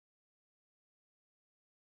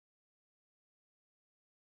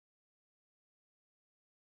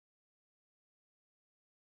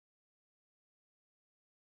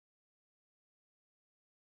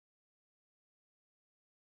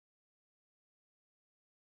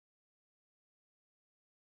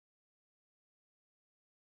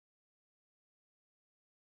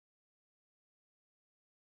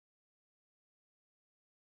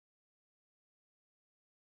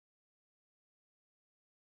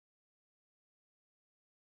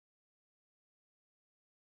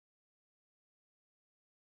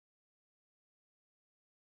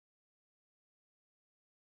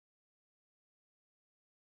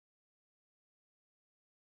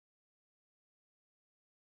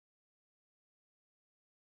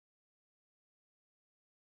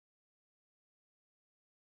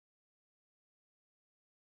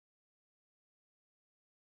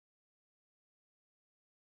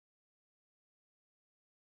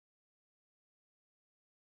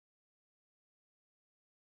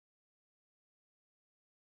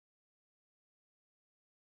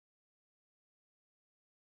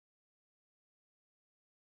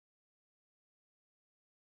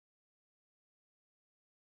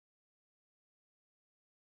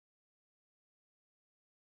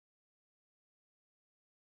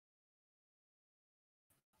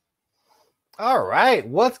All right,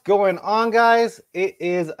 what's going on, guys? It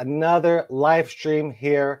is another live stream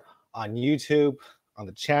here on YouTube, on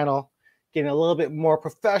the channel, getting a little bit more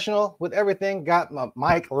professional with everything. Got my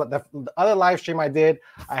mic. The other live stream I did,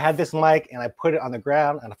 I had this mic and I put it on the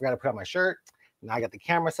ground and I forgot to put on my shirt. Now I got the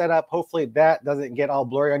camera set up. Hopefully that doesn't get all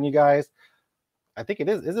blurry on you guys. I think it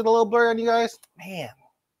is. Is it a little blurry on you guys? Man,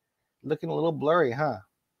 looking a little blurry, huh?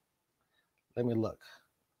 Let me look.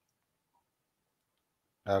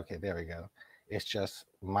 Okay, there we go. It's just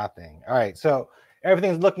my thing. All right, so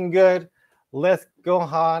everything's looking good. Let's go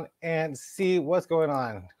on and see what's going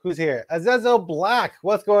on. Who's here? Azezo Black,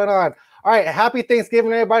 what's going on? All right, happy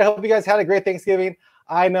Thanksgiving, everybody. Hope you guys had a great Thanksgiving.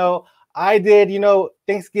 I know I did. You know,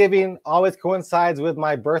 Thanksgiving always coincides with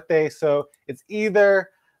my birthday, so it's either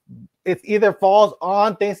falls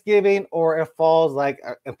on Thanksgiving or it falls like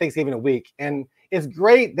Thanksgiving a week. And it's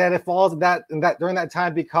great that it falls during that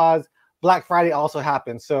time because Black Friday also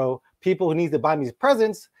happens. So people who need to buy me these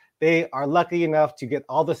presents, they are lucky enough to get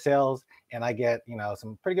all the sales, and I get, you know,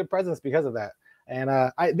 some pretty good presents because of that.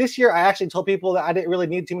 And this year, I actually told people that I didn't really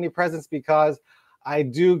need too many presents because I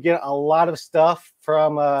do get a lot of stuff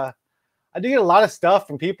from people. I do get a lot of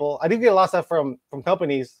stuff from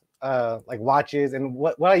companies like watches, and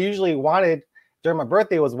what I usually wanted during my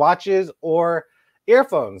birthday was watches or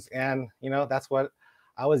earphones, and you know that's what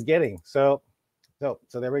I was getting. So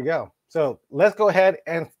there we go. So let's go ahead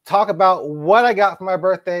and talk about what I got for my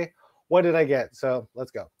birthday. What did I get? So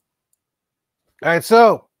let's go. All right.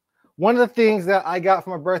 So one of the things that I got for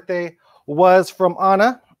my birthday was from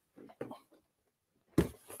Anna.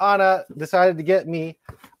 Anna decided to get me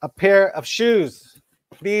a pair of shoes.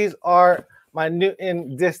 These are my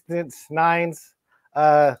Newton Distance 9s.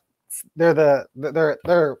 They're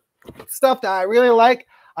stuff that I really like.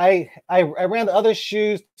 I ran the other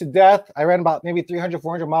shoes to death. I ran about maybe 300,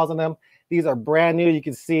 400 miles on them. These are brand new. You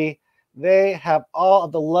can see they have all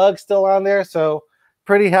of the lugs still on there. So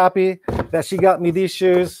pretty happy that she got me these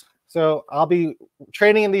shoes. So I'll be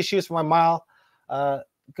training in these shoes for my mile.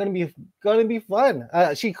 Gonna be fun.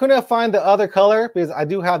 She couldn't find the other color because I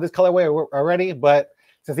do have this colorway already, but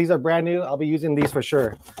since these are brand new, I'll be using these for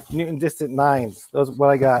sure. Newton Distant 9s. Those are what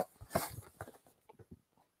I got.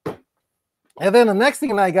 And then the next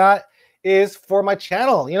thing I got is for my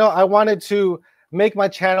channel. You know, I wanted to make my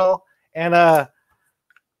channel, and I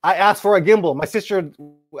asked for a gimbal. My sister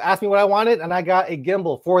asked me what I wanted, and I got a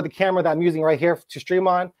gimbal for the camera that I'm using right here to stream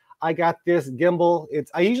on. I got this gimbal.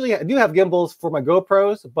 I do have gimbals for my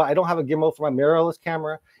GoPros, but I don't have a gimbal for my mirrorless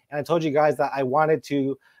camera. And I told you guys that I wanted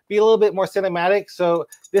to be a little bit more cinematic. So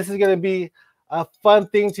this is going to be a fun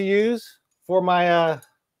thing to use for my,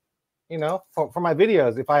 for my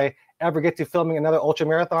videos. If I ever get to filming another ultra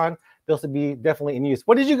marathon, this will be definitely in use.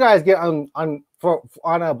 What did you guys get on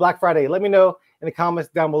Black Friday? Let me know in the comments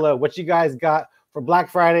down below what you guys got for Black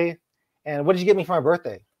Friday, and what did you get me for my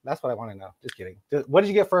birthday? That's what I want to know. Just kidding. What did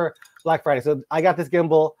you get for Black Friday? So I got this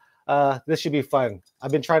gimbal. This should be fun.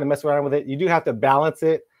 I've been trying to mess around with it. You do have to balance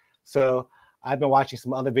it. So I've been watching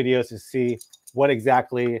some other videos to see what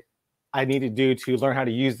exactly I need to do to learn how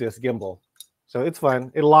to use this gimbal. So it's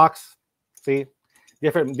fun. It locks. See,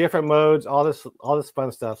 different modes. All this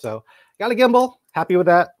fun stuff. So got a gimbal. Happy with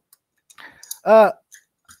that.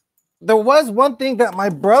 There was one thing that my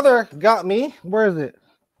brother got me. Where is it?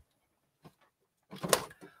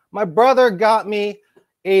 My brother got me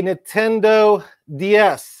a Nintendo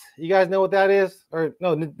DS. You guys know what that is? Or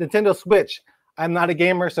no, Nintendo Switch. I'm not a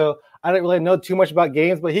gamer, so I don't really know too much about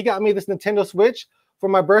games, but he got me this Nintendo Switch for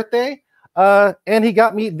my birthday, and he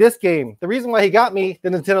got me this game. The reason why he got me the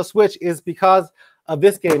Nintendo Switch is because of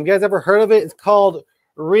this game. You guys ever heard of it? It's called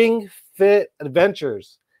Ring Fit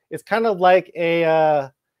Adventures. It's kind of like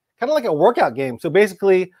a workout game. So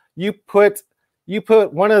basically, you put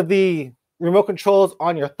one of the remote controls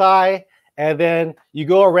on your thigh, and then you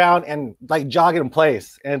go around and like jog in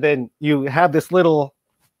place, and then you have this little,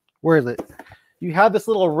 where is it? You have this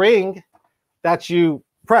little ring that you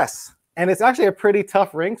press, and it's actually a pretty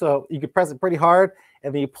tough ring, so you could press it pretty hard,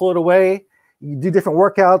 and then you pull it away. You do different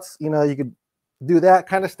workouts, you know, you could do that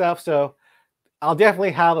kind of stuff. So I'll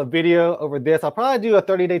definitely have a video over this. I'll probably do a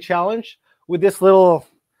 30-day challenge with this little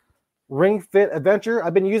Ring Fit Adventure.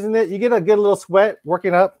 I've been using it. You get a good little sweat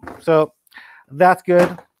working up, so that's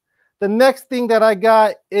good. The next thing that I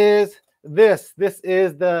got is this. This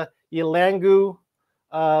is the Yalangu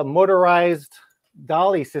motorized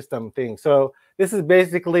dolly system thing. So this is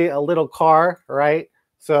basically a little car, right?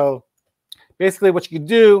 So basically what you can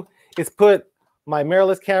do is put my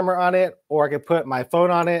mirrorless camera on it, or I could put my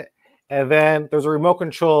phone on it, and then there's a remote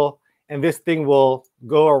control, and this thing will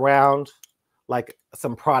go around like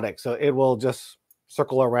some product. So it will just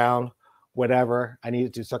circle around whatever I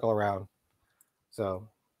needed to circle around. So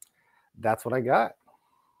that's what I got.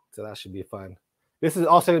 So that should be fun. This is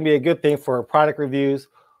also going to be a good thing for product reviews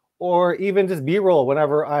or even just B-roll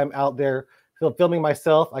whenever I'm out there filming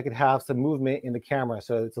myself. I could have some movement in the camera,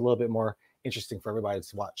 so it's a little bit more interesting for everybody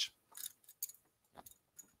to watch.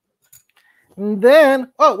 And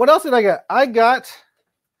then, oh, what else did I get? I got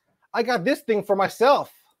this thing for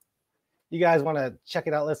myself. You guys want to check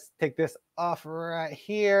it out? Let's take this off right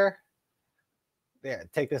here. There,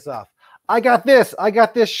 take this off. I got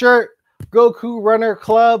this shirt, Goku Runner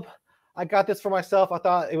Club. I got this for myself. I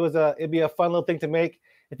thought it'd be a fun little thing to make.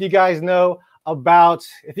 If you guys know about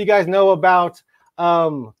Canva.com,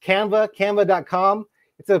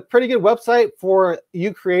 it's a pretty good website for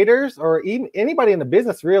you creators or even anybody in the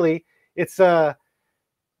business, really. It's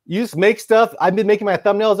you just make stuff. I've been making my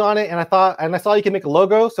thumbnails on it, and I saw you can make a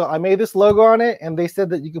logo, so I made this logo on it, and they said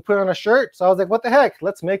that you could put it on a shirt. So I was like, what the heck?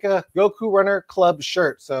 Let's make a Goku Runner Club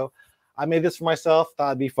shirt. So I made this for myself. Thought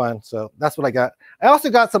it'd be fun. So that's what I got. I also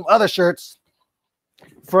got some other shirts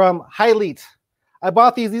from Highlight. I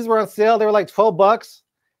bought these. These were on sale. They were like 12 bucks,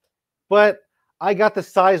 but I got the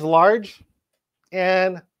size large,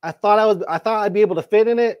 and I thought I'd be able to fit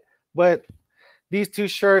in it, but these two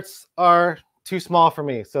shirts are too small for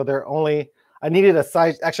me. So I needed a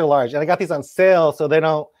size extra large, and I got these on sale, so they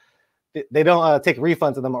don't take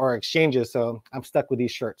refunds of them or exchanges. So I'm stuck with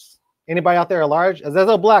these shirts. Anybody out there a large?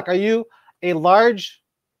 Azezo Black, are you a large?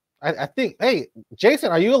 I think, hey,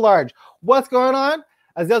 Jason, are you a large? What's going on?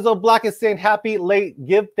 Azezo Black is saying happy late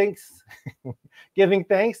giving thanks.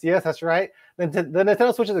 Yes, that's right. The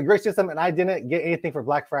Nintendo Switch is a great system, and I didn't get anything for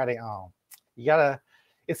Black Friday. Oh,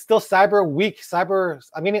 it's still Cyber Week.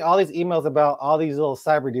 I'm getting all these emails about all these little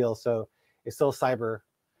cyber deals, so it's still cyber.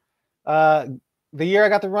 The year I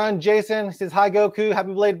got to run, Jason says, hi, Goku.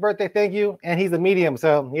 Happy belated birthday. Thank you. And he's a medium.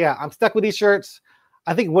 So, yeah, I'm stuck with these shirts.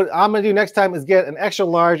 I think what I'm going to do next time is get an extra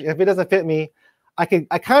large. If it doesn't fit me, I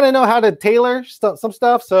kind of know how to tailor some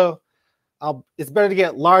stuff. So it's better to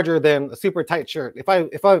get larger than a super tight shirt. If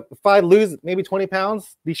I lose maybe 20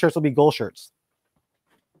 pounds, these shirts will be goal shirts.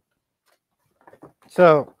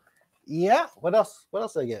 So, yeah, what else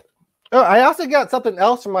did I get? Oh, I also got something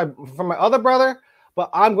else from my other brother. But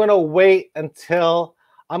I'm gonna wait until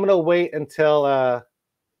I'm gonna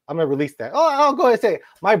release that. Oh, I'll go ahead and say it.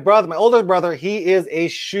 My older brother, he is a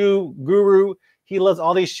shoe guru. He loves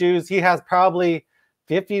all these shoes. He has probably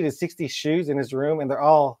 50 to 60 shoes in his room, and they're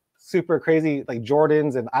all super crazy, like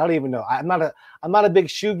Jordans. And I don't even know. I'm not a big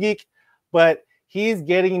shoe geek, but he's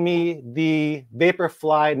getting me the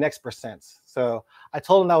Vaporfly Next Percent. So I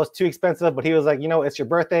told him that was too expensive, but he was like, it's your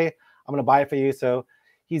birthday. I'm gonna buy it for you. So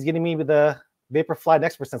he's getting me the Vaporfly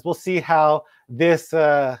Next Percent. We'll see how this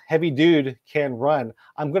heavy dude can run.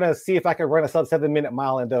 I'm gonna see if I can run a sub 7-minute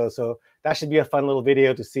mile in those. So that should be a fun little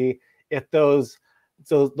video to see if those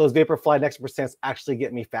Vaporfly Next Percents actually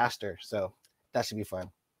get me faster. So that should be fun.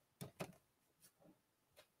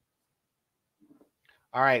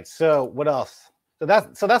 All right. So what else? So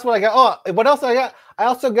that's what I got. Oh, what else I got? I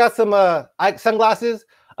also got some sunglasses.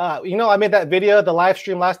 I made that video, the live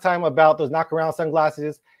stream last time about those knockaround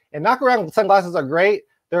sunglasses. And knockaround sunglasses are great.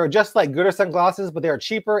 They're just like gooder sunglasses, but they are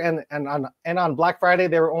cheaper. And on Black Friday,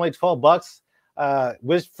 they were only 12 bucks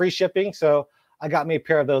with free shipping. So I got me a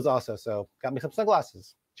pair of those also. So got me some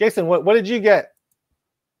sunglasses. Jason, what did you get?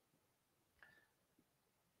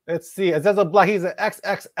 Let's see. Azezo Black, he's an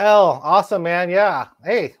XXL. Awesome, man. Yeah.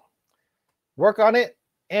 Hey, work on it.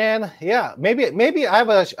 And yeah, maybe I have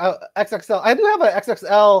a XXL. I do have an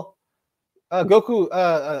XXL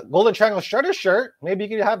Goku Golden Triangle Shredder shirt. Maybe you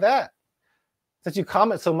could have that. Since you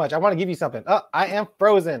comment so much, I want to give you something. Oh, I am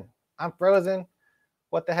frozen. I'm frozen.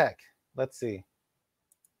 What the heck? Let's see.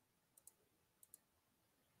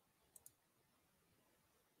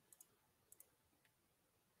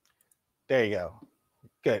 There you go.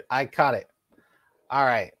 Good. I caught it. All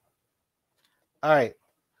right.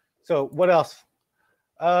 So what else?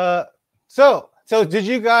 So did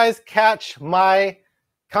you guys catch my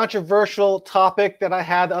controversial topic that I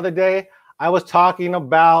had the other day? I was talking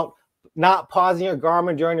about not pausing your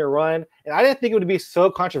Garmin during your run, and I didn't think it would be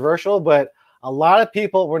so controversial, but a lot of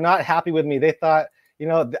people were not happy with me. They thought,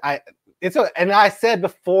 and I said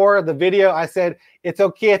before the video, I said, it's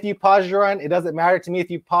okay if you pause your run. It doesn't matter to me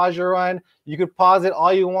if you pause your run. You could pause it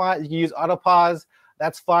all you want. You can use auto pause.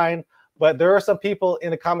 That's fine. But there are some people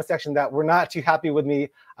in the comment section that were not too happy with me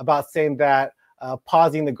about saying that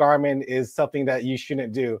pausing the Garmin is something that you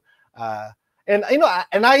shouldn't do. And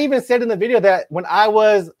I even said in the video that when I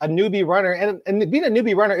was a newbie runner, and being a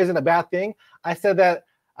newbie runner isn't a bad thing. I said that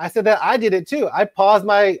I said that I did it too. I paused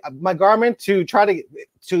my Garmin to try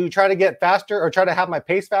to get faster or try to have my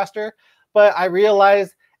pace faster. But I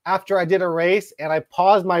realized after I did a race and I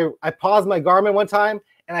paused my Garmin one time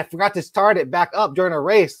and I forgot to start it back up during a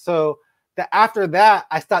race. So after that,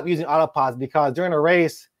 I stopped using auto pause because during a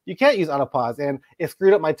race you can't use auto pause, and it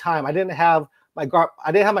screwed up my time. I didn't have my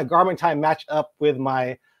Garmin time match up with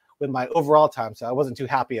my overall time, so I wasn't too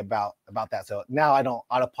happy about that. So now I don't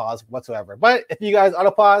auto pause whatsoever. But if you guys auto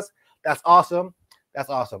pause, that's awesome. That's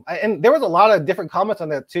awesome. And there was a lot of different comments on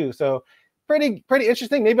that too. So pretty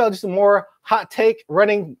interesting. Maybe I'll do some more hot take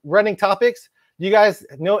running topics. Do you guys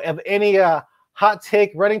know of any hot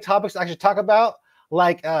take running topics I should talk about?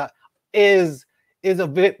 Like is a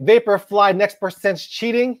Vaporfly next percent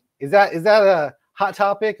cheating? Is that a hot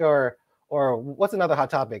topic, or what's another hot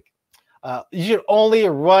topic? You should only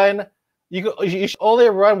run. You should only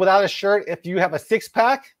run without a shirt if you have a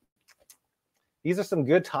six-pack. These are some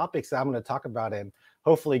good topics that I'm going to talk about and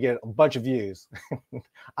hopefully get a bunch of views.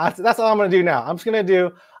 That's all I'm going to do now. I'm just going to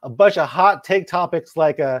do a bunch of hot take topics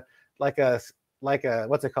like a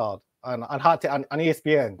what's it called on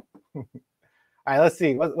ESPN. All right, let's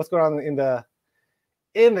see what's going on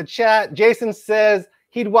in the chat. Jason says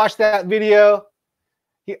he'd watch that video.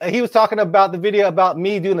 He was talking about the video about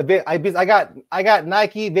me doing the bit. I got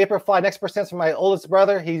Nike Vaporfly Next Percent from my oldest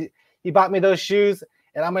brother. He bought me those shoes,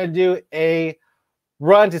 and I'm going to do a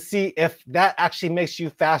run to see if that actually makes you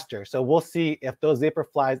faster. So we'll see if those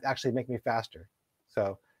Vaporflies actually make me faster.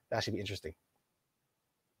 So that should be interesting.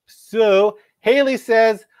 So Haley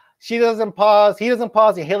says she doesn't pause. He doesn't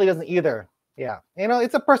pause, and Haley doesn't either. Yeah,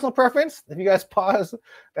 it's a personal preference. If you guys pause,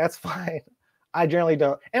 that's fine. I generally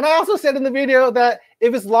don't. And I also said in the video that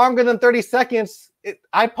if it's longer than 30 seconds,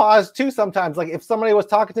 I pause too sometimes. Like if somebody was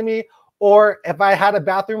talking to me or if I had a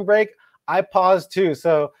bathroom break, I pause too.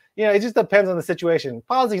 So, it just depends on the situation.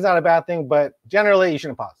 Pausing is not a bad thing, but generally you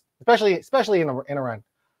shouldn't pause, especially in a run.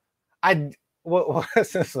 What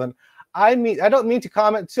is this one? I don't mean to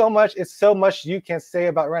comment so much. It's so much you can say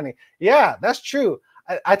about running. Yeah, that's true.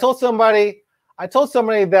 I told somebody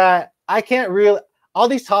that I can't really. All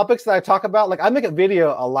these topics that I talk about, like I make a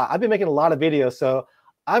video a lot. I've been making a lot of videos, so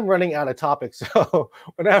I'm running out of topics. So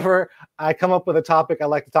whenever I come up with a topic, I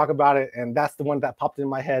like to talk about it, and that's the one that popped in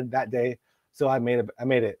my head that day. So I made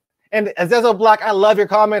it. And Azezo Black, I love your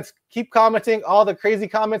comments. Keep commenting all the crazy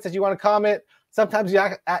comments that you want to comment. Sometimes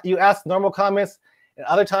you ask normal comments, and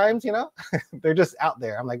other times, they're just out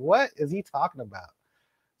there. I'm like, what is he talking about?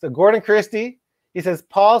 So Gordon Christie, he says,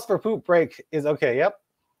 pause for poop break is okay. Yep,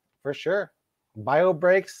 for sure. Bio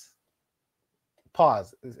breaks,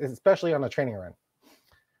 pause, especially on a training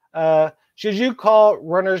run. Should you call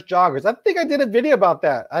runners joggers? I think I did a video about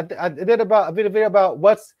that. I did a video about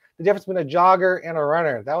what's the difference between a jogger and a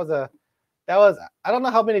runner. That was I don't know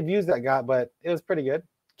how many views that got, but it was pretty good.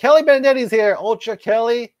 Kelly Benedetti's here. Ultra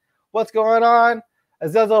Kelly, what's going on?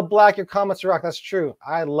 Azezo Black, your comments rock. That's true.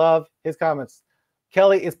 I love his comments.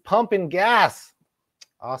 Kelly is pumping gas.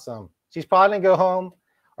 Awesome. She's probably gonna go home.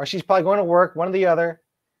 Or she's probably going to work, one or the other.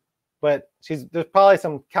 But there's probably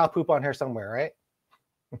some cow poop on her somewhere, right?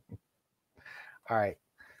 All right.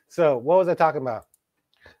 So what was I talking about?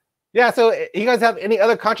 Yeah, so you guys have any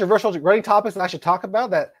other controversial running topics that I should talk about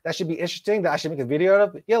that should be interesting, that I should make a video out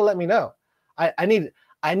of? Yeah, let me know. I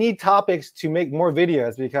need topics to make more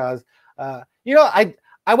videos because I'm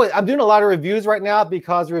doing a lot of reviews right now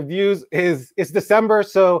because it's December,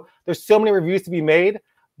 so there's so many reviews to be made.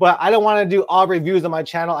 But I don't want to do all reviews on my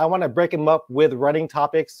channel. I want to break them up with running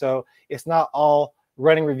topics, so it's not all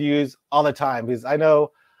running reviews all the time. Because I know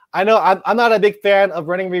I'm not a big fan of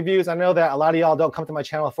running reviews. I know that a lot of y'all don't come to my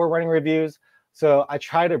channel for running reviews, so I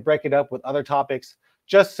try to break it up with other topics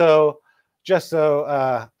just so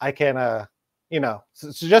I can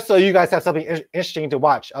just so you guys have something interesting to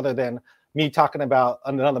watch other than me talking about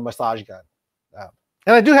another massage gun.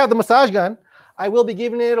 And I do have the massage gun. I will be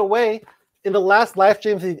giving it away. In the last live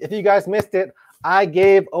stream, if you guys missed it, I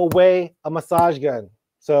gave away a massage gun.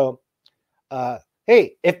 So,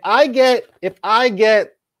 hey, if I get,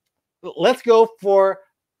 let's go for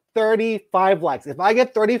 35 likes. If I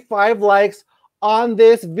get 35 likes on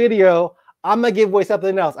this video, I'm gonna give away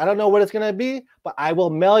something else. I don't know what it's gonna be, but I will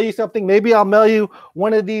mail you something. Maybe I'll mail you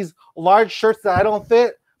one of these large shirts that I don't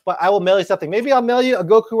fit, but I will mail you something. Maybe I'll mail you a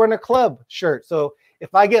Goku Runner Club shirt. So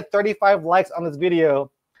if I get 35 likes on this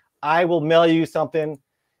video, I will mail you something.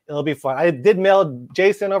 It'll be fun. I did mail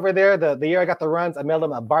Jason over there the year I got the runs. I mailed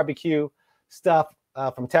him a barbecue stuff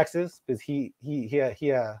from Texas because he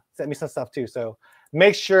sent me some stuff too. So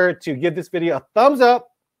make sure to give this video a thumbs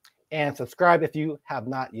up and subscribe if you have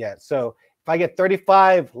not yet. So if I get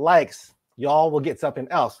 35 likes, y'all will get something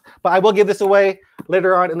else. But I will give this away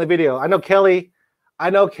later on in the video. I know Kelly,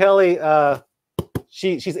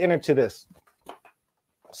 she's entered to this.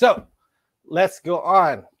 So let's go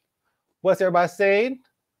on. What's everybody saying?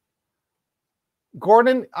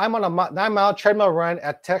 Gordon, I'm on a 9-mile treadmill run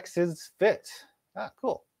at Texas Fit. Ah,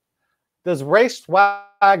 cool. Does race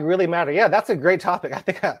swag really matter? Yeah, that's a great topic. I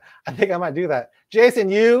think I might do that. Jason,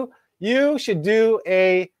 you should do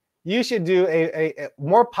a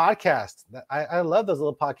more podcast. I love those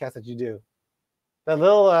little podcasts that you do. The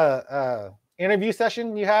little interview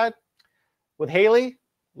session you had with Haley,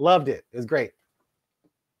 loved it. It was great.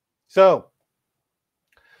 So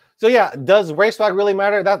yeah, does race swag really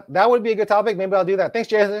matter? That would be a good topic. Maybe I'll do that. Thanks,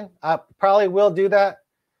 Jason. I probably will do that.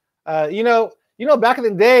 You know, back in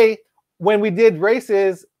the day when we did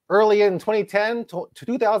races early in 2010 to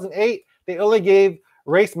 2008, they only gave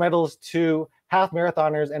race medals to half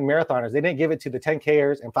marathoners and marathoners. They didn't give it to the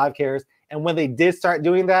 10Kers and 5Kers. And when they did start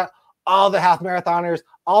doing that, all the half marathoners,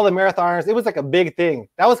 all the marathoners, it was like a big thing.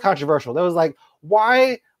 That was controversial. That was like,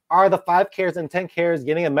 why are the 5Kers and 10Kers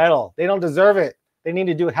getting a medal? They don't deserve it. They need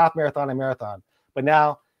to do a half marathon and marathon. But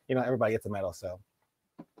now, everybody gets a medal. So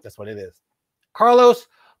that's what it is. Carlos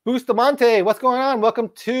Bustamante, what's going on? Welcome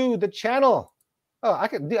to the channel. Oh, I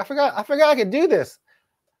forgot I could do this.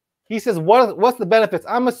 He says, what's the benefits?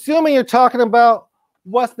 I'm assuming you're talking about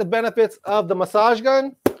what's the benefits of the massage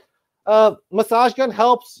gun. Massage gun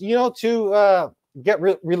helps, to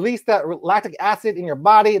release that lactic acid in your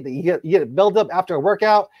body. That you get it build up after a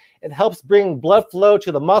workout. It helps bring blood flow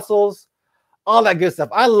to the muscles, all that good stuff.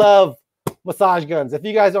 I love massage guns. If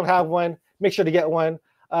you guys don't have one, make sure to get one.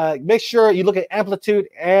 Make sure you look at amplitude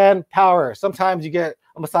and power. Sometimes you get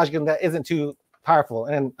a massage gun that isn't too powerful.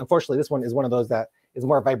 And unfortunately, this one is one of those that is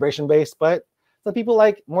more vibration based, but some people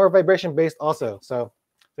like more vibration based also. So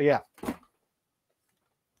yeah.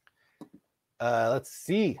 Let's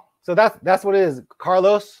see. So that's what it is,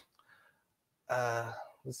 Carlos.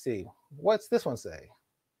 Let's see. What's this one say?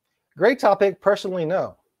 Great topic. Personally,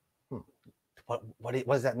 no. What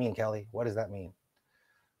does that mean, Kelly? What does that mean?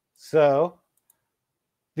 So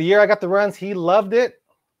the year I got the runs, he loved it.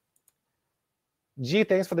 Gee,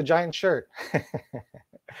 thanks for the giant shirt.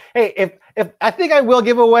 Hey, if I think I will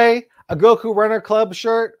give away a Goku Runner Club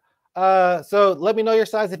shirt. So let me know your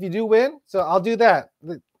size if you do win. So I'll do that.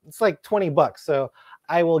 It's like $20. So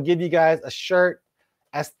I will give you guys a shirt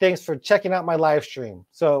as thanks for checking out my live stream.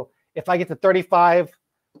 So if I get to 35,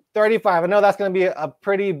 I know that's going to be a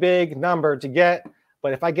pretty big number to get,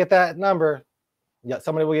 but if I get that number, yeah,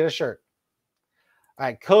 somebody will get a shirt. All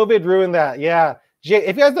right, COVID ruined that. Yeah.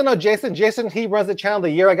 If you guys don't know Jason, he runs the channel the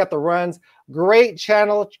year I got the runs. Great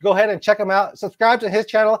channel. Go ahead and check him out. Subscribe to his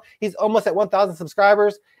channel. He's almost at 1,000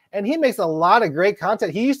 subscribers, and he makes a lot of great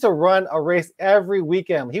content. He used to run a race every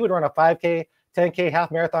weekend. He would run a 5K, 10K,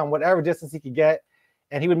 half marathon, whatever distance he could get,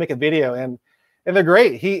 and he would make a video. And they're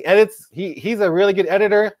great. He edits. He's a really good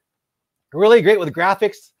editor, really great with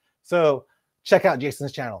graphics. So check out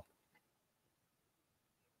Jason's channel.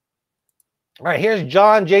 All right, here's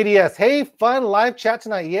John JDS. Hey, fun live chat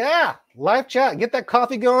tonight. Yeah, live chat. Get that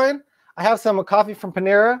coffee going. I have some coffee from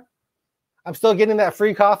Panera. I'm still getting that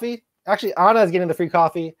free coffee. Actually, Anna is getting the free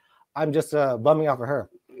coffee. I'm just bumming off of her.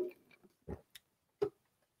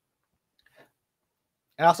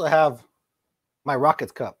 I also have my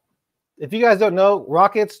Rockets cup. If you guys don't know,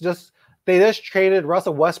 Rockets they just traded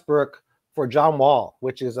Russell Westbrook for John Wall,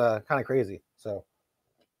 which is kind of crazy. So,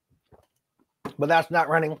 but that's not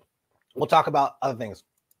running. We'll talk about other things.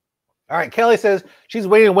 All right, Kelly says she's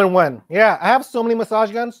waiting to win one. Yeah, I have so many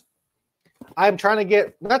massage guns. I'm trying to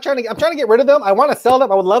get rid of them. I want to sell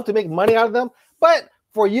them. I would love to make money out of them. But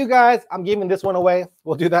for you guys, I'm giving this one away.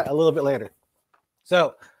 We'll do that a little bit later.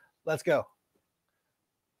 So let's go.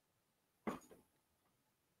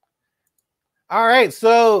 All right,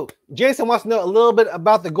 so Jason wants to know a little bit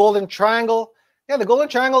about the Golden Triangle. Yeah, the Golden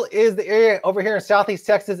Triangle is the area over here in Southeast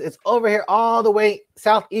Texas. It's over here all the way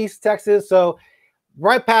Southeast Texas. So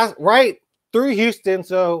right through Houston.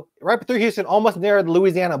 So right through Houston, almost near the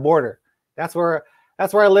Louisiana border. That's where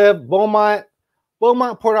I live. Beaumont,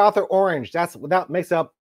 Port Arthur, Orange. That makes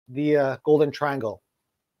up the Golden Triangle.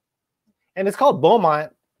 And it's called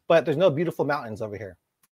Beaumont, but there's no beautiful mountains over here.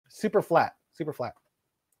 Super flat, super flat.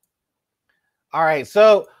 All right,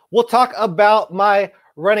 so we'll talk about my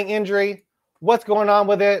running injury. What's going on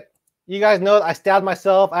with it? You guys know I stabbed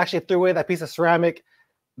myself. I actually threw away that piece of ceramic.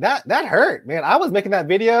 That hurt, man. I was making that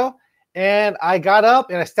video, and I got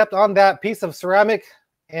up and I stepped on that piece of ceramic,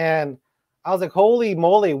 and I was like, "Holy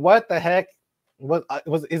moly! What the heck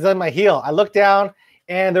is on my heel?" I looked down,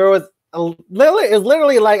 and there was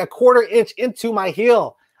literally like a 1/4 inch into my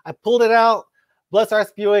heel. I pulled it out, blood started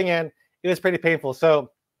spewing, and it was pretty painful.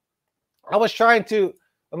 So I was trying to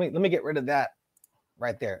let me get rid of that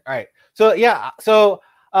right there. All right. So yeah, so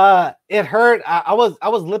it hurt. I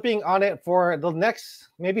was lipping on it for the next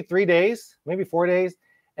maybe 3 days, maybe 4 days.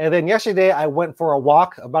 And then yesterday I went for a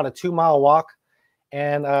walk, about a 2-mile walk,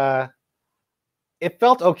 and it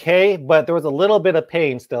felt okay, but there was a little bit of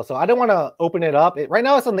pain still. So I don't want to open it up. Right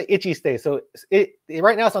now it's on the itchy stage. So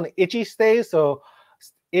right now it's on the itchy stage. So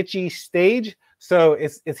it's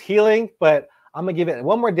healing, but I'm gonna give it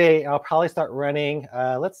one more day. And I'll probably start running.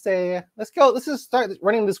 Let's just start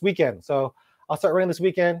running this weekend. So I'll start running this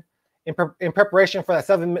weekend in preparation for that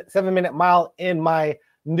 7-minute mile in my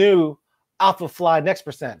new Alpha Fly Next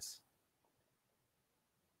Percents.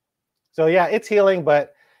 So yeah, it's healing,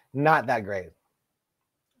 but not that great.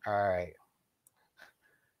 All right.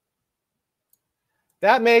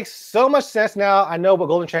 That makes so much sense now. I know what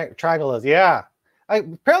golden triangle is. Yeah.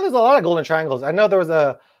 Apparently there's a lot of golden triangles. I know there was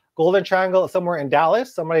a golden triangle somewhere in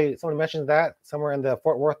Dallas. Somebody mentioned that somewhere in the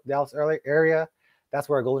Fort Worth, Dallas area. That's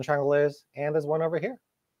where a golden triangle is. And there's one over here.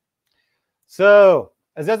 So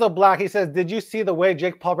Azezo Black, he says, did you see the way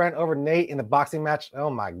Jake Paul ran over Nate in the boxing match? Oh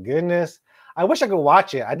my goodness. I wish I could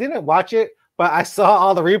watch it. I didn't watch it, but I saw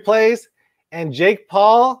all the replays. And Jake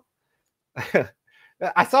Paul,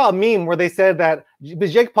 I saw a meme where they said that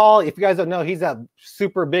Jake Paul, if you guys don't know, he's a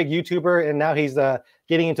super big YouTuber, and now he's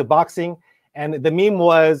getting into boxing. And the meme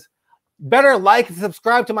was, better like and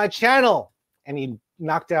subscribe to my channel. And he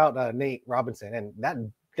knocked out Nate Robinson,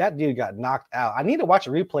 and that dude got knocked out. I need to watch a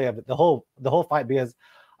replay of it, the whole fight, because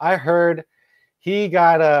I heard he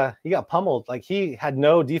got pummeled. Like, he had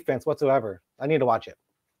no defense whatsoever. I need to watch it.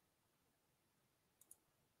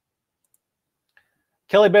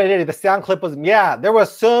 Kelly Benedetti, the sound clip was, yeah, there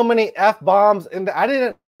was so many F-bombs, and I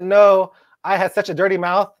didn't know I had such a dirty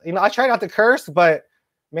mouth. You know, I tried not to curse, but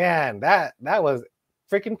man, that was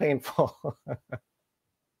freaking painful.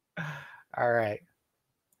 All right.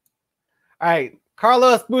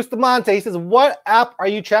 Carlos Bustamante, he says, what app are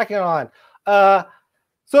you tracking on?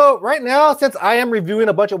 So right now, since I am reviewing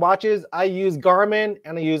a bunch of watches, I use Garmin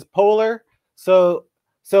and I use Polar. So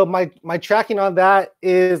my tracking on that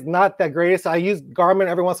is not that greatest. I use Garmin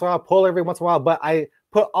every once in a while, Polar every once in a while, but I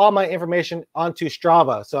put all my information onto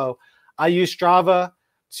Strava. So I use Strava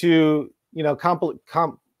to, you know, I can't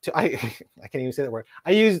even say that word.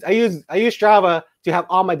 I use Strava to have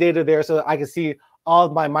all my data there, so I can see all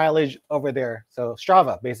of my mileage over there. So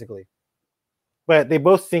Strava, basically. But they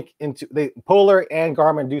both sync into, Polar and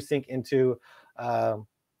Garmin do sync into Strava.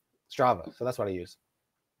 So that's what I use.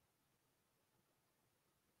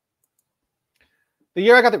 The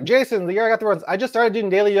year I got the runs. I just started doing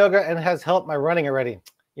daily yoga and it has helped my running already.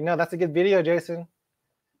 You know, that's a good video, Jason.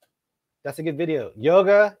 That's a good video.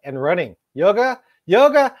 Yoga and running. Yoga,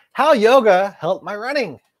 how yoga helped my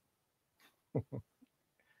running.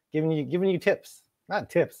 giving you tips. Not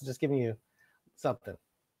tips, just giving you something.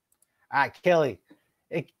 All right, Kelly.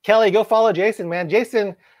 Hey, Kelly, go follow Jason, man.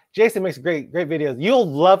 Jason makes great videos. You'll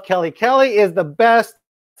love Kelly. Kelly is the best.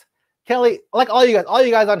 Kelly, like all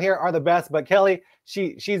you guys on here are the best, but Kelly,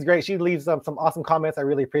 she's great. She leaves some awesome comments. I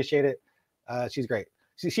really appreciate it. She's great.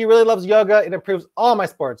 She really loves yoga. It improves all my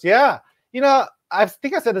sports. Yeah. You know, I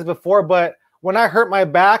think I said this before, but when I hurt my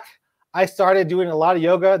back, I started doing a lot of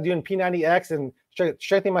yoga, doing P90X and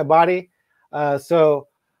strengthening my body. So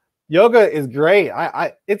yoga is great.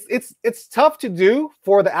 It's tough to do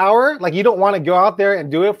for the hour. Like, you don't want to go out there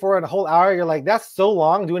and do it for a whole hour. You're like, that's so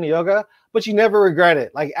long doing yoga, but you never regret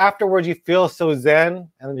it. Like, afterwards, you feel so zen,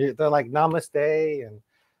 and they're like namaste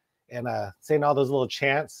and saying all those little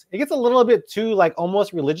chants. It gets a little bit too, like,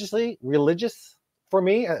 almost religious for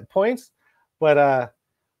me at points, but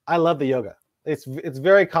I love the yoga. It's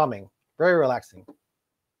very calming, very relaxing.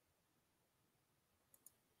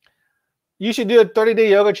 You should do a 30-day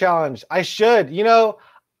yoga challenge. I should. You know,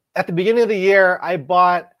 at the beginning of the year, I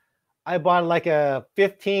bought like a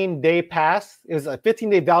 15-day pass. It was a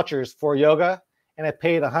 15-day vouchers for yoga, and I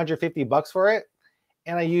paid $150 for it.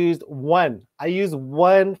 And I used one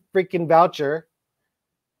freaking voucher,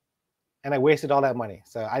 and I wasted all that money.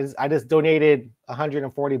 So I just donated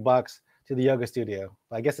 $140 to the yoga studio.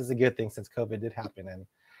 But I guess it's a good thing since COVID did happen and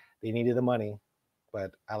they needed the money. But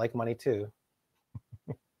I like money too.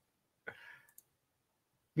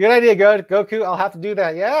 Good idea, Goku. I'll have to do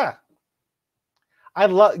that. Yeah. I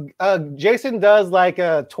love Jason does like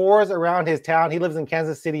tours around his town. He lives in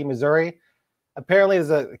Kansas City, Missouri. Apparently there's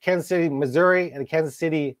a Kansas City, Missouri and a Kansas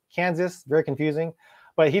City, Kansas. Very confusing.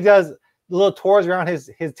 But he does little tours around his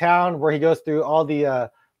town where he goes through all the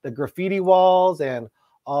graffiti walls and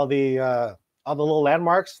all the little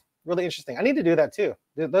landmarks. really interesting. I need to do that too.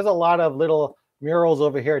 There's a lot of little murals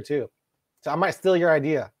over here too. So I might steal your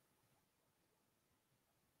idea.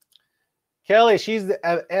 Kelly, she's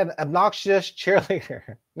an obnoxious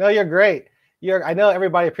cheerleader. No, you're great. I know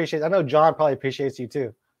everybody appreciates. I know John probably appreciates you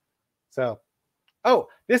too. So, oh,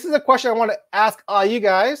 this is a question I want to ask all you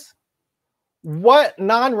guys. What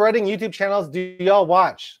non-running YouTube channels do y'all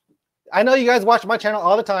watch? I know you guys watch my channel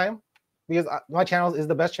all the time because my channel is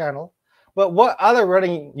the best channel. But what other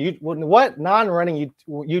what non-running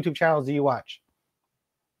YouTube channels do you watch?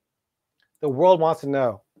 The world wants to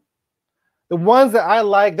know. The ones that I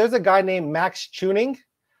like, there's a guy named Max Tuning.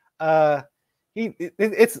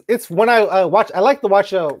 It's when I watch. I like to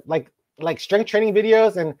watch like strength training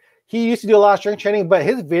videos, and he used to do a lot of strength training. But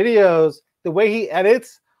his videos, the way he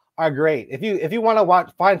edits, are great. If you want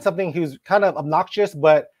to find something who's kind of obnoxious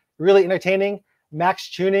but really entertaining, Max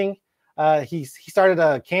Tuning. He started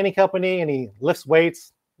a candy company and he lifts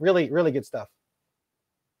weights. Really, really good stuff.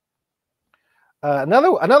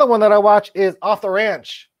 Another one that I watch is Off the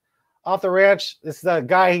Ranch. Off the Ranch. This is a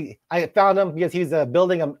guy. I found him because he's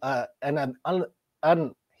building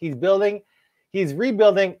he's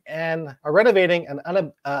rebuilding and renovating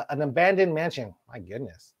an abandoned mansion. My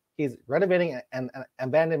goodness, he's renovating an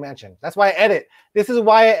abandoned mansion. That's why I edit. This is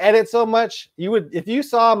why I edit so much. If you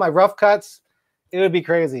saw my rough cuts, it would be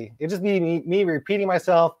crazy. It'd just be me repeating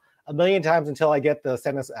myself a million times until I get the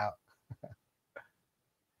sentence out.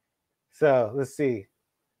 So let's see.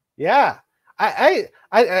 Yeah, I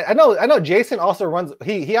know Jason also runs.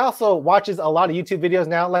 He also watches a lot of YouTube videos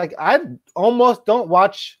now. Like I almost don't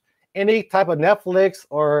watch any type of Netflix,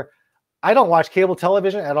 or I don't watch cable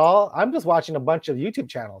television at all. I'm just watching a bunch of YouTube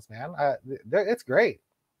channels, man. It's great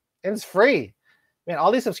and it's free. Man,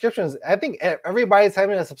 all these subscriptions. I think everybody's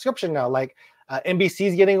having a subscription now. Like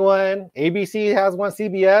NBC's getting one, ABC has one,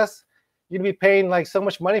 CBS. You're gonna be paying like so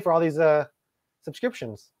much money for all these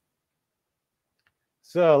subscriptions.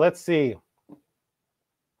 So let's see.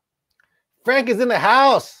 Frank is in the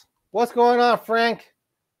house. What's going on, Frank?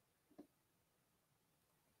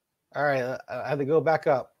 All right, I have to go back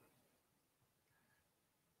up.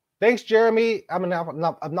 Thanks, Jeremy. I'm an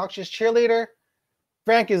obnoxious cheerleader.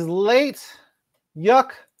 Frank is late.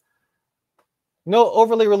 Yuck. No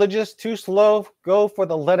overly religious, too slow. Go for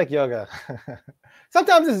the Letic yoga.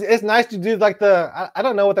 Sometimes it's nice to do like I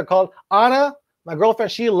don't know what they're called. Anna, my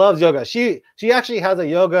girlfriend, she loves yoga. She actually has a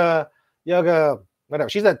yoga whatever.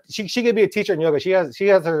 She could be a teacher in yoga.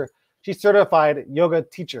 She's certified yoga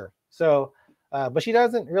teacher. So, but she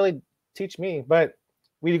doesn't really teach me. But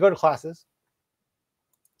we go to classes.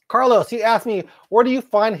 Carlos, he asked me, where do you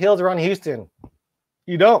find hills around Houston?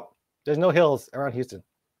 You don't. There's no hills around Houston.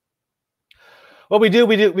 What we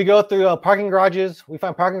go through parking garages. We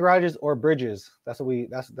find parking garages or bridges. That's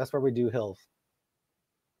where we do hills.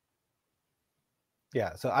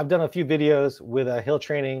 Yeah, so I've done a few videos with hill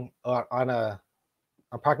training on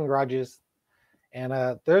parking garages, and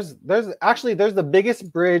there's the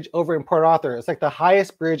biggest bridge over in Port Arthur. It's like the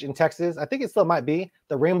highest bridge in Texas. I think it still might be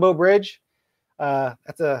the Rainbow Bridge.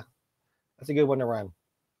 That's a good one to run.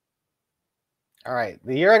 All right,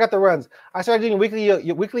 the year I got the runs, I started doing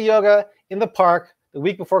weekly yoga in the park the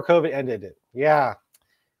week before COVID ended. Yeah,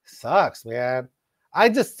 sucks, man. I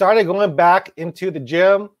just started going back into the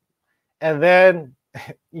gym, and then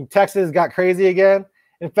Texas got crazy again.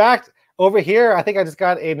 In fact, over here, I think I just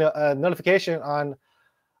got a notification on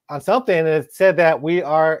something, and it said that we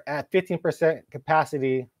are at 15%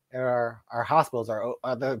 capacity. Our hospitals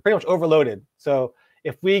they're pretty much overloaded. So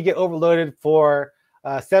if we get overloaded for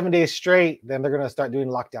 7 days straight, then they're going to start doing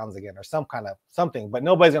lockdowns again or something. But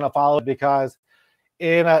nobody's going to follow it because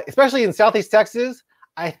especially in Southeast Texas,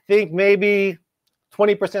 I think maybe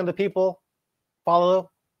 20% of the people follow,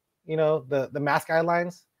 the mask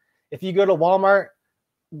guidelines. If you go to Walmart,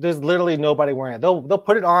 there's literally nobody wearing it. They'll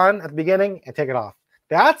put it on at the beginning and take it off.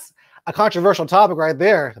 That's a controversial topic right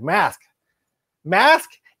there. Mask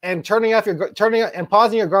and turning and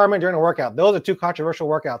pausing your garment during a workout. Those are two controversial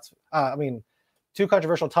workouts. Two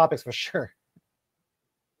controversial topics for sure.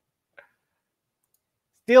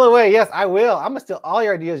 Steal away. Yes, I will. I'm going to steal all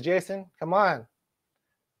your ideas, Jason. Come on.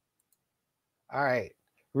 All right.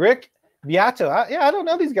 Rick Beato. I don't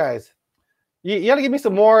know these guys. You got to give me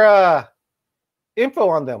some more info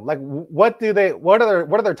on them. Like, what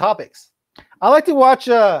are their topics? I like to watch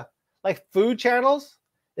like food channels.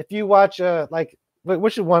 If you watch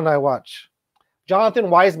which one I watch? Jonathan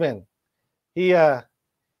Wiseman.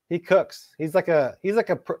 He cooks. He's like a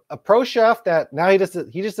pro chef that now he just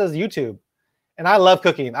does YouTube, and I love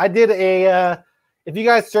cooking. I did if you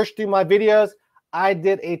guys search through my videos, I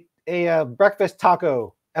did a breakfast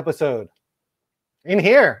taco episode. In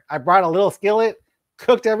here, I brought a little skillet,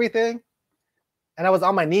 cooked everything, and I was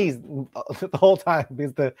on my knees the whole time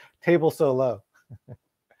because the table's so low.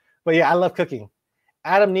 But yeah, I love cooking.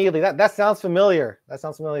 Adam Neely, that sounds familiar. That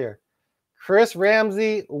sounds familiar. Chris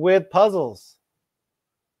Ramsey with puzzles.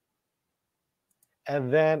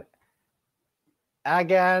 And then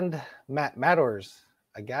Agand Matters.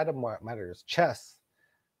 Agad Matters. Chess.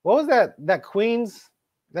 What was that Queens,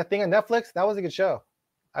 that thing on Netflix? That was a good show.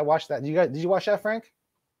 I watched that. Did you watch that, Frank?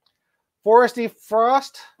 Foresty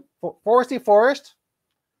Forest.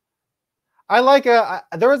 I like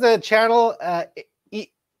there was a channel,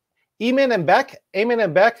 Eamon and Beck.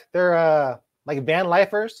 They're like van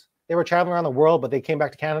lifers. They were traveling around the world, but they came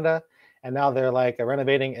back to Canada, and now they're like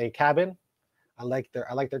renovating a cabin. I like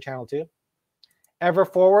their channel too. Ever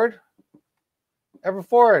Forward.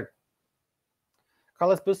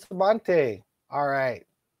 Carlos Bustamante. All right.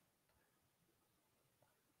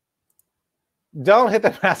 Don't hit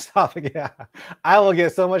the mask topic. Yeah, I will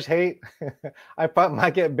get so much hate. I probably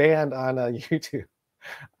might get banned on YouTube.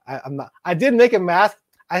 I'm not. I did make a mask.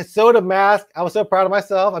 I sewed a mask. I was so proud of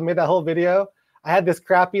myself. I made that whole video. I had this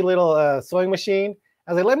crappy little sewing machine.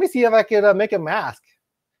 I was like, let me see if I could make a mask.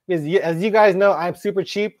 Because as you guys know, I'm super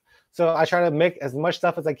cheap, so I try to make as much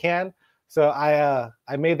stuff as I can. So I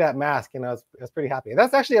made that mask, and I was pretty happy.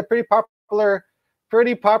 That's actually a pretty popular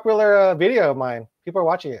video of mine. People are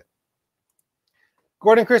watching it.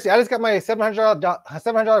 Gordon Christie, I just got my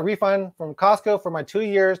 $700 refund from Costco for my 2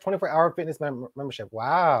 years, 24-hour fitness membership.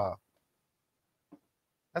 Wow.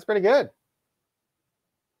 That's pretty good.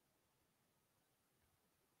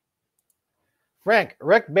 Frank,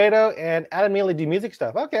 Rick Beto and Adam Neely do music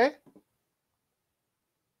stuff. Okay.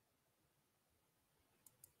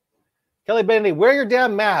 Kelly Bendy, wear your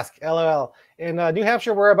damn mask. LOL. In New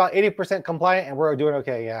Hampshire, we're about 80% compliant and we're doing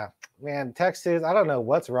okay. Yeah. Man, Texas, I don't know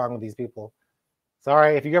what's wrong with these people.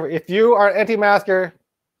 Sorry, if you are an anti-masker,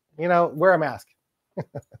 wear a mask.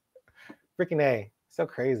 Freaking A. So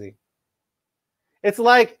crazy. It's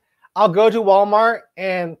like I'll go to Walmart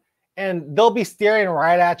and they'll be staring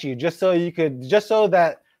right at you just so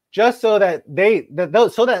that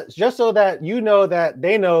you know that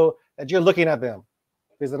they know that you're looking at them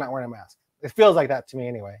because they're not wearing a mask. It feels like that to me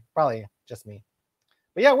anyway. Probably just me.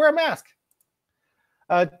 But yeah, wear a mask.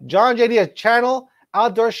 John JD, a channel.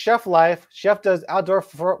 Outdoor Chef Life. Chef does outdoor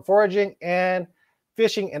foraging and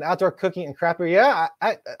fishing and outdoor cooking and crappy. Yeah,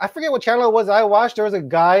 I forget what channel it was I watched. There was a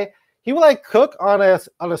guy, he would like cook on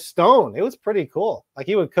a stone. It was pretty cool. Like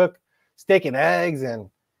he would cook steak and eggs and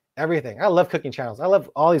everything. I love cooking channels. I love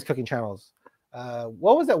all these cooking channels.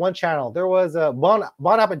 What was that one channel? There was a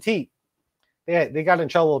Bon Appetit. They got in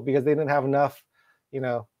trouble because they didn't have enough,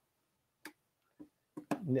 enough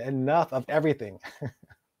of everything.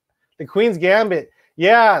 The Queen's Gambit.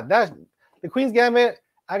 Yeah, the Queen's Gambit.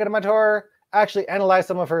 Agamator actually analyzed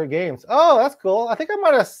some of her games. Oh, that's cool. I think I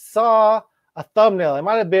might have saw a thumbnail. It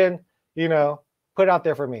might have been, put out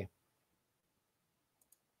there for me.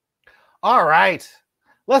 All right,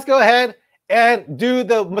 let's go ahead and do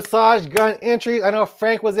the massage gun entries. I know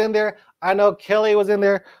Frank was in there. I know Kelly was in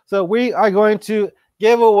there. So we are going to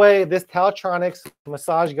give away this Taotronics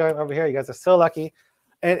massage gun over here. You guys are so lucky.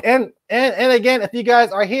 And again, if you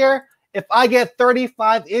guys are here, if I get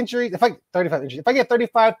 35 entries, if I get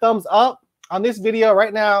 35 thumbs up on this video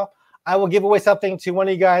right now, I will give away something to one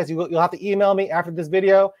of you guys. You'll have to email me after this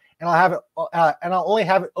video, and I'll have it, and I'll only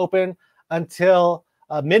have it open until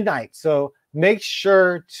midnight. So make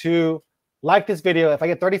sure to like this video. If I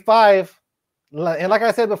get 35, and like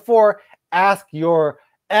I said before, ask your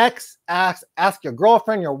ex, ask your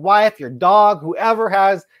girlfriend, your wife, your dog, whoever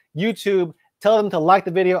has YouTube. Tell them to like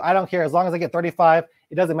the video. I don't care. As long as I get 35,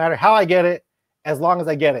 it doesn't matter how I get it, as long as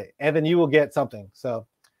I get it. And then you will get something. So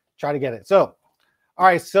try to get it. So, all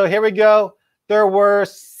right. So here we go. There were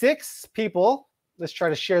 6 people. Let's try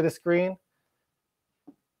to share the screen.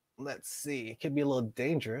 Let's see. It could be a little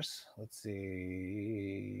dangerous. Let's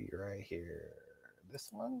see right here. This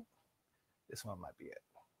one might be it.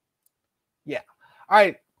 Yeah. All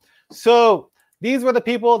right. So these were the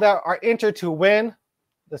people that are entered to win.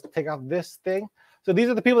 Let's take off this thing. So these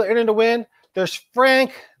are the people that are entered to win. There's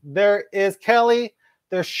Frank. There is Kelly.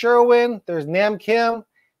 There's Sherwin. There's Nam Kim,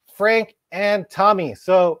 Frank, and Tommy.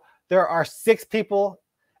 So there are 6 people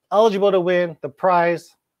eligible to win the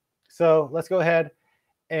prize. So let's go ahead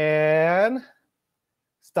and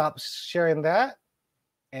stop sharing that.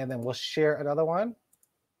 And then we'll share another one.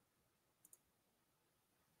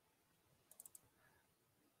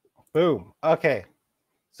 Boom. Okay.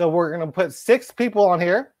 So we're going to put 6 people on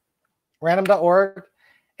here, random.org,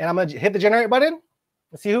 and I'm going to hit the generate button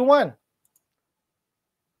and see who won.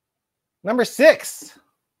 Number 6.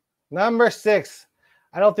 Number 6.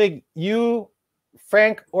 I don't think you,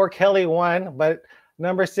 Frank, or Kelly won, but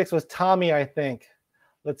number 6 was Tommy, I think.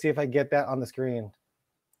 Let's see if I get that on the screen.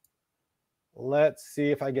 Let's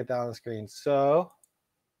see if I get that on the screen. So,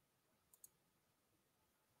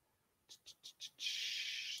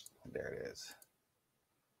 there it is.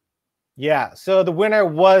 Yeah, so the winner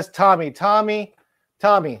was Tommy. Tommy.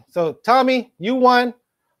 So Tommy, you won.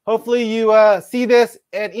 Hopefully you see this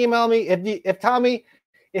and email me. If Tommy,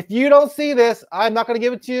 if you don't see this, I'm not going to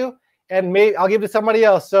give it to you, and maybe I'll give it to somebody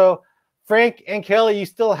else. So Frank and Kelly, you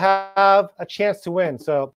still have a chance to win.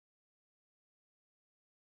 So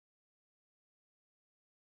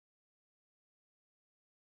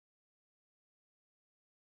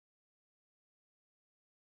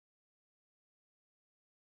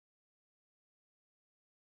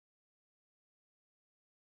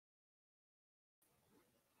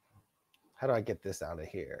how do I get this out of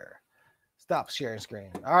here? Stop sharing screen.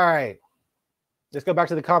 All right. Let's go back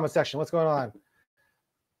to the comment section. What's going on?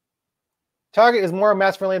 Target is more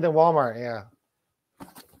mask friendly than Walmart. Yeah.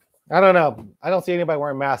 I don't know. I don't see anybody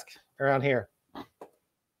wearing masks around here.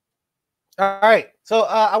 All right. So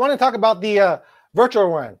I want to talk about the virtual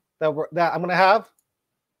run that I'm going to have.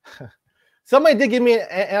 Somebody did give me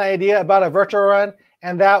an idea about a virtual run,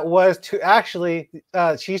 and that was to actually,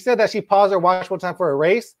 she said that she paused her watch one time for a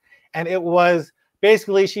race, and it was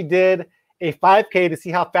basically she did a 5K to see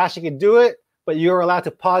how fast she could do it, but you're allowed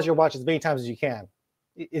to pause your watch as many times as you can.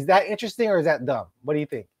 Is that interesting or is that dumb? What do you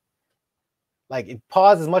think? Like,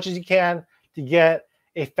 pause as much as you can to get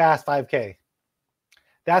a fast 5K.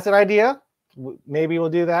 That's an idea. Maybe we'll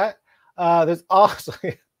do that. There's also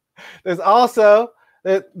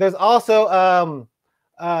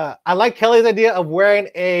I like Kelly's idea of wearing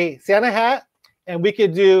a Santa hat, and we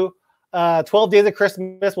could do 12 days of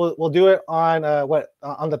Christmas. We'll do it on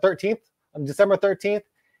on the 13th, on December 13th,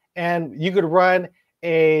 and you could run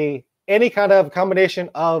any kind of combination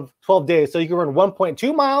of 12 days. So you could run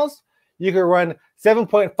 1.2 miles, you could run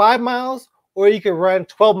 7.5 miles, or you could run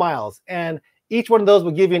 12 miles. And each one of those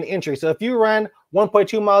will give you an entry. So if you run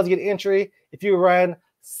 1.2 miles, you get an entry. If you run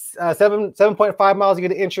 7.5 miles, you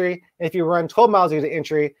get an entry. And if you run 12 miles, you get an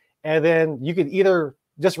entry. And then you could either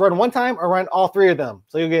just run one time or run all 3 of them.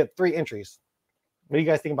 So you'll get 3 entries. What do you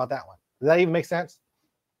guys think about that one? Does that even make sense?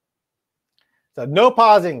 So no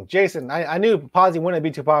pausing. Jason, I knew pausing wouldn't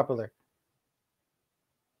be too popular.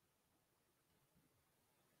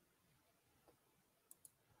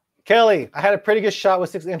 Kelly, I had a pretty good shot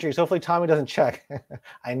with 6 entries. Hopefully Tommy doesn't check.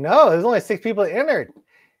 I know, there's only 6 people that entered.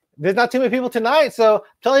 There's not too many people tonight. So I'm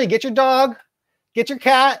telling you, get your dog, get your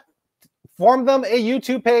cat, form them a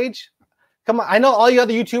YouTube page. Come on, I know all you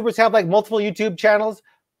other YouTubers have like multiple YouTube channels.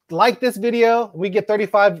 Like this video, we get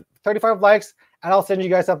 35 likes, and I'll send you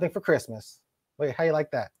guys something for Christmas. Wait, how you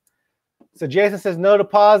like that? So Jason says no to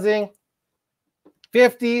pausing.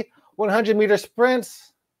 50 100-meter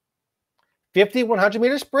sprints. 50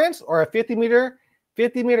 100-meter sprints, or a 50-meter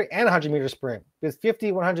and 100-meter sprint. Because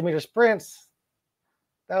 50 100-meter sprints,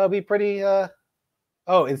 that would be pretty.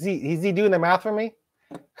 Oh, is he doing the math for me?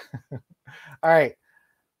 All right.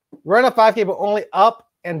 Run a 5K, but only up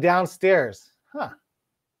and down stairs. Huh.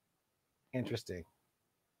 Interesting.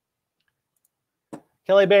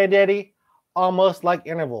 Kelly Bandetti, almost like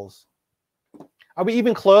intervals. Are we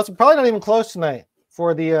even close? We're probably not even close tonight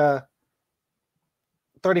for the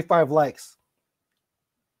 35 likes.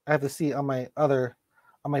 I have to see on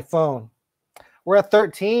my phone. We're at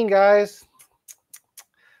 13, guys.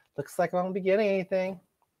 Looks like I won't be getting anything.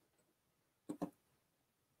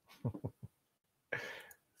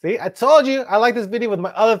 See, I told you I like this video with my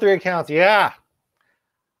other 3 accounts. Yeah,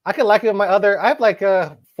 I could like it with my other. I have like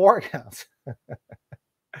 4 accounts.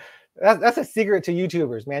 That's a secret to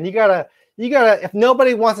YouTubers, man. You gotta. If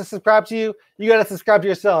nobody wants to subscribe to you, you gotta subscribe to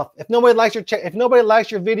yourself. If nobody likes your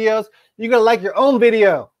videos, you gotta like your own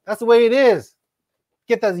video. That's the way it is.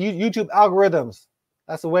 Get those YouTube algorithms.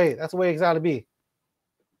 That's the way it's got to be.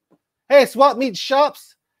 Hey, Swap Meet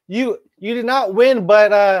Shops, you did not win,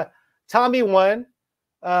 but Tommy won.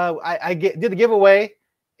 I did the giveaway,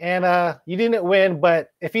 and you didn't win. But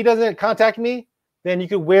if he doesn't contact me, then you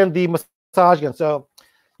could win the massage gun. So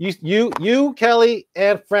you, Kelly,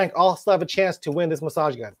 and Frank all still have a chance to win this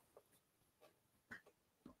massage gun.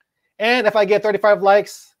 And if I get 35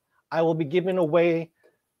 likes, I will be giving away.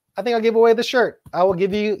 I think I'll give away the shirt. I will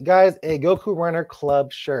give you guys a Goku Runner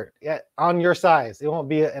Club shirt on your size. It won't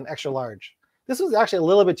be an extra large. This was actually a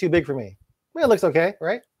little bit too big for me. But it looks okay,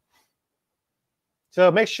 right?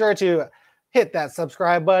 So make sure to hit that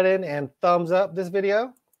subscribe button and thumbs up this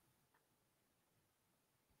video.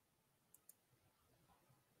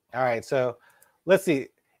 All right, so let's see.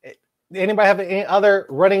 Anybody have any other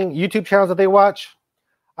running YouTube channels that they watch?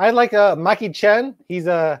 I like Mikey Chen. He's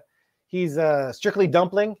Strictly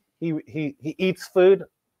Dumpling. He eats food.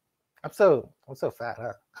 I'm so fat,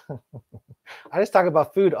 huh? I just talk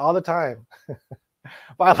about food all the time.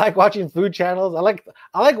 But I like watching food channels. I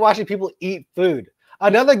like watching people eat food.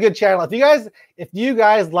 Another good channel. If you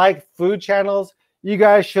guys like food channels, you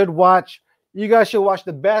guys should watch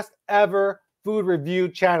the best ever food review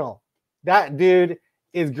channel. That dude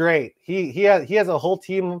is great. He has a whole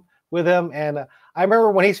team with him, and I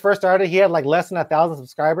remember when he first started, he had like less than 1,000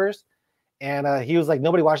 subscribers, and he was like,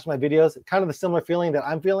 nobody watches my videos. Kind of the similar feeling that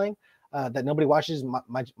I'm feeling, that nobody watches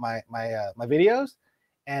my videos,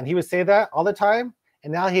 and he would say that all the time.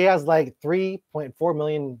 And now he has like 3.4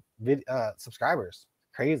 million subscribers.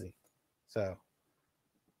 Crazy. So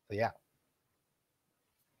yeah.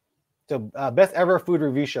 So best ever food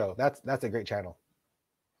review show. That's a great channel.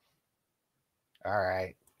 All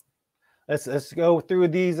right. Let's go through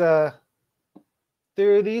these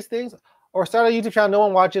things, or start a YouTube channel no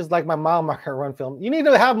one watches, like my mile marker run film. You need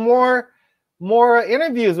to have more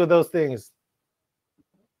interviews with those things.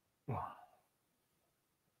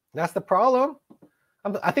 That's the problem.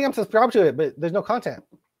 I think I'm subscribed to it, but there's no content.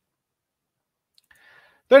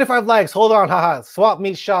 35 likes. Hold on, haha. Swap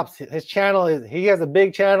Meat Shops. His channel he has a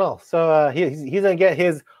big channel, so he's gonna get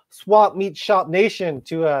his Swap Meat Shop Nation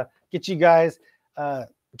to get you guys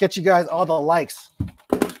all the likes.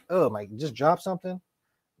 Oh my! Just drop something.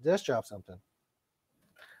 Just drop something.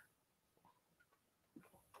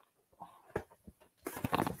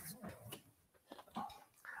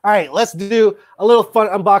 All right, let's do a little fun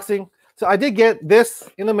unboxing. So I did get this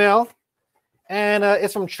in the mail, and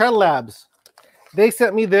it's from Trend Labs. They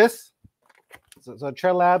sent me this. So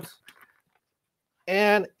Trend Labs,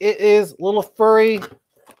 and it is little furry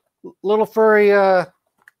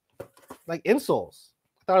like insoles.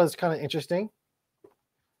 I thought it was kind of interesting.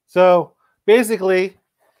 So basically,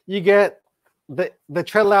 you get the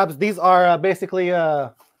Trend Labs. These are basically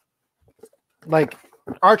like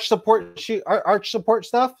arch support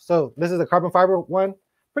stuff. So this is a carbon fiber one.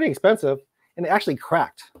 Pretty expensive, and it actually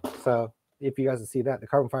cracked. So if you guys can see that, the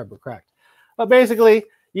carbon fiber cracked. But basically,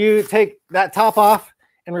 you take that top off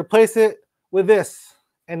and replace it with this,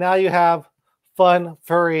 and now you have fun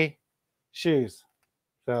furry shoes.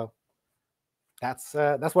 So that's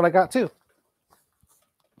what I got too.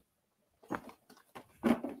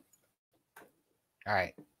 All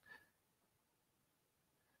right.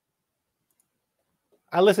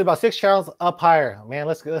 I listed about 6 channels up higher. Man,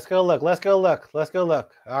 let's go look. Let's go look.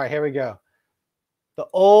 All right, here we go. The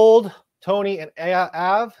Old Tony and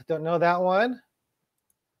Av. Don't know that one.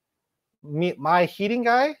 My Heating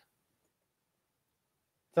Guy.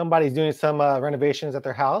 Somebody's doing some renovations at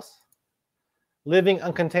their house. Living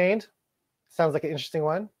Uncontained. Sounds like an interesting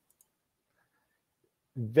one.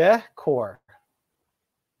 Vecor.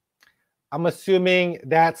 I'm assuming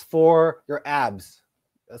that's for your abs.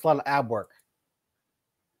 That's a lot of ab work.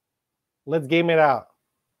 Let's game it out.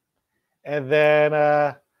 And then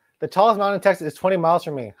the tallest mountain in Texas is 20 miles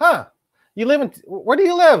from me. Huh? Where do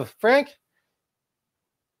you live, Frank?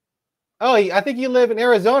 Oh, I think you live in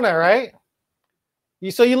Arizona, right?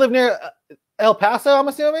 So you live near El Paso, I'm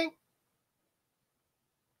assuming?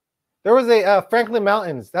 There was a Franklin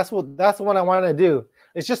Mountains. That's the one I wanted to do.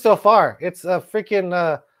 It's just so far. It's a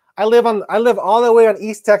freaking I live all the way on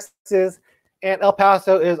East Texas, and El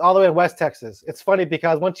Paso is all the way in West Texas. It's funny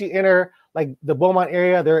because once you enter like the Beaumont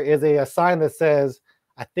area, there is a sign that says,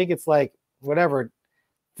 I think it's like whatever,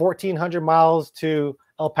 1,400 miles to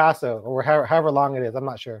El Paso, or however long it is. I'm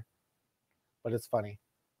not sure, but it's funny.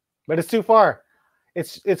 But it's too far.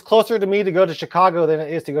 It's closer to me to go to Chicago than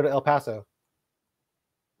it is to go to El Paso.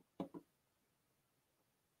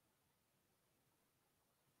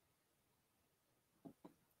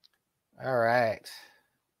 All right.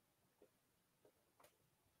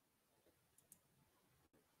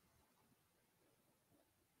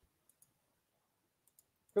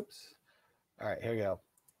 Oops. All right, here we go.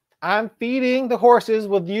 I'm feeding the horses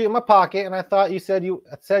with you in my pocket, and I thought you said you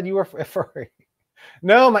were furry.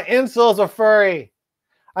 No, my insoles are furry.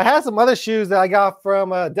 I had some other shoes that I got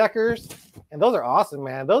from Deckers, and those are awesome,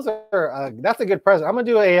 man. Those are that's a good present. I'm gonna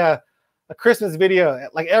do a Christmas video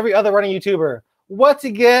like every other running YouTuber. What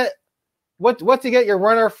to get your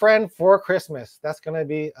runner friend for Christmas? That's gonna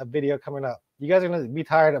be a video coming up. You guys are gonna be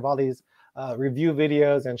tired of all these review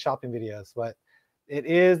videos and shopping videos, but it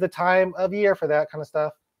is the time of year for that kind of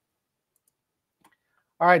stuff.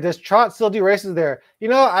 All right, does Trot still do races there? You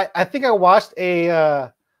know, I think I watched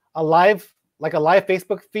a live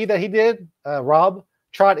Facebook feed that he did. Rob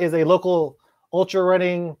Trot is a local ultra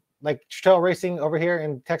running like trail racing over here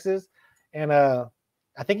in Texas, and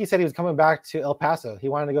I think he said he was coming back to El Paso. He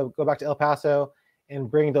wanted to go back to El Paso and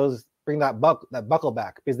bring that buckle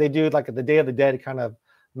back, because they do like the Day of the Dead kind of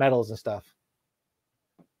medals and stuff.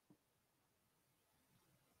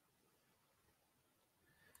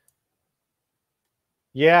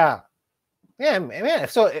 Yeah, man.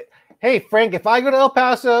 So, hey, Frank, if I go to El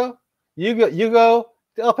Paso, you go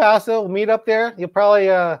to El Paso. We'll meet up there. You'll probably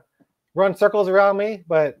run circles around me,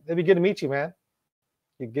 but it'd be good to meet you, man.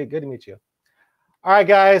 Good to meet you. All right,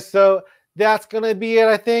 guys. So that's gonna be it,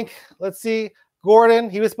 I think. Let's see. Gordon,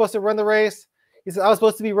 he was supposed to run the race. He said I was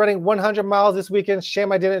supposed to be running 100 miles this weekend.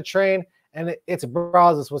 Shame I didn't train, and it's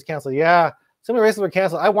Brazos was canceled. Yeah, so many races were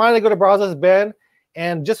canceled. I wanted to go to Brazos Bend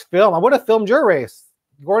and just film. I would have filmed your race.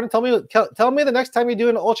 Gordon, tell me the next time you do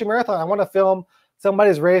an ultra marathon, I want to film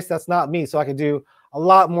somebody's race that's not me, so I can do a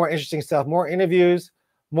lot more interesting stuff, more interviews,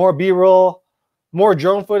 more B-roll, more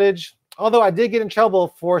drone footage. Although I did get in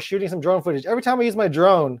trouble for shooting some drone footage. Every time I use my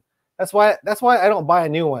drone, that's why I don't buy a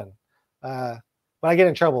new one. But I get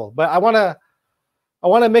in trouble. But I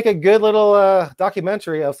want to make a good little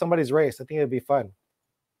documentary of somebody's race. I think it'd be fun.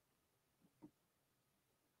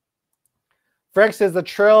 Frank says the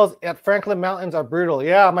trails at Franklin Mountains are brutal.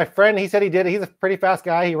 Yeah, my friend, he said he did it. He's a pretty fast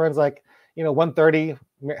guy. He runs like, 1:30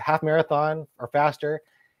 half marathon or faster.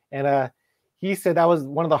 And he said that was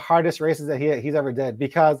one of the hardest races that he's ever did,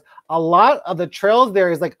 because a lot of the trails there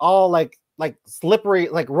is like all like slippery,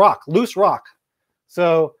 like rock, loose rock.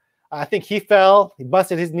 So I think he fell, he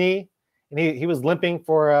busted his knee, and he was limping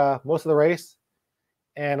for most of the race.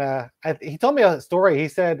 And he told me a story. He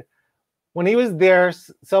said when he was there,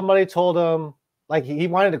 somebody told him, like, he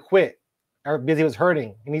wanted to quit because he was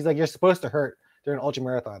hurting, and he's like, "You're supposed to hurt during an ultra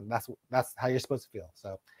marathon. That's how you're supposed to feel."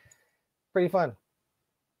 So, pretty fun.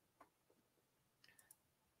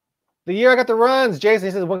 The year I got the runs, Jason,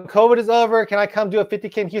 he says, when COVID is over, can I come do a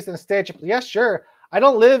 50K in Houston stage? Yes, sure. I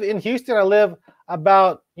don't live in Houston. I live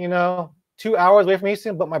about 2 hours away from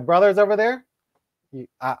Houston, but my brother's over there. He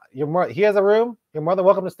has a room. You're more than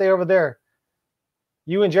welcome to stay over there.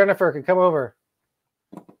 You and Jennifer can come over.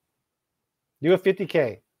 Do a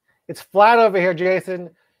 50K. It's flat over here, Jason.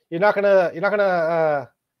 You're not gonna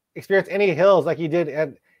experience any hills like you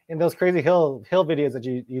did in those crazy hill videos that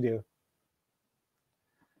you do.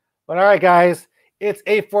 But all right, guys, it's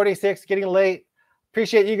 8:46, getting late.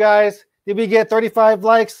 Appreciate you guys. Did we get 35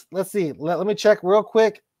 likes? Let's see. Let me check real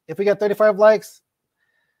quick if we got 35 likes.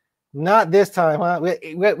 Not this time, huh?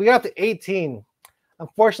 We got up to 18.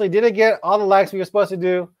 Unfortunately, didn't get all the likes we were supposed to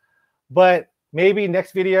do, but maybe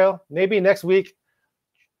next video, maybe next week.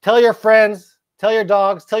 Tell your friends, tell your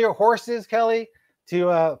dogs, tell your horses, Kelly,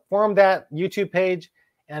 to form that YouTube page,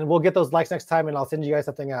 and we'll get those likes next time, and I'll send you guys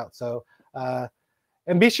something out. So,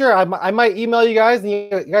 and be sure, I might email you guys, and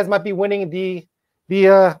you guys might be winning the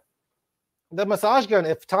massage gun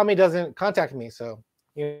if Tommy doesn't contact me. So,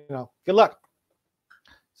 good luck.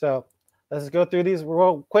 So let's go through these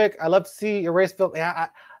real quick. I love to see your race film. Yeah,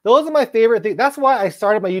 those are my favorite things. That's why I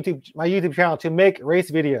started my YouTube channel, to make race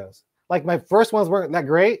videos. Like, my first ones weren't that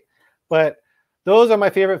great, but those are my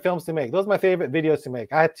favorite films to make. Those are my favorite videos to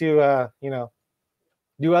make. I had to,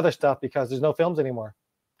 do other stuff because there's no films anymore.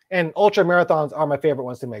 And ultra marathons are my favorite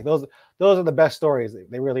ones to make. Those are the best stories.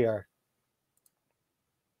 They really are.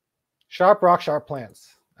 Sharp rock, sharp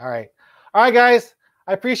plants. All right, guys.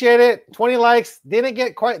 I appreciate it. 20 likes. Didn't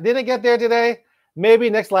get there today. Maybe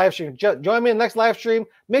next live stream. Join me in the next live stream.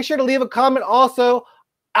 Make sure to leave a comment also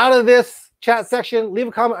out of this chat section. Leave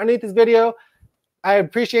a comment underneath this video. I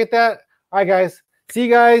appreciate that. All right, guys. See you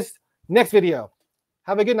guys next video.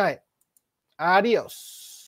 Have a good night. Adios.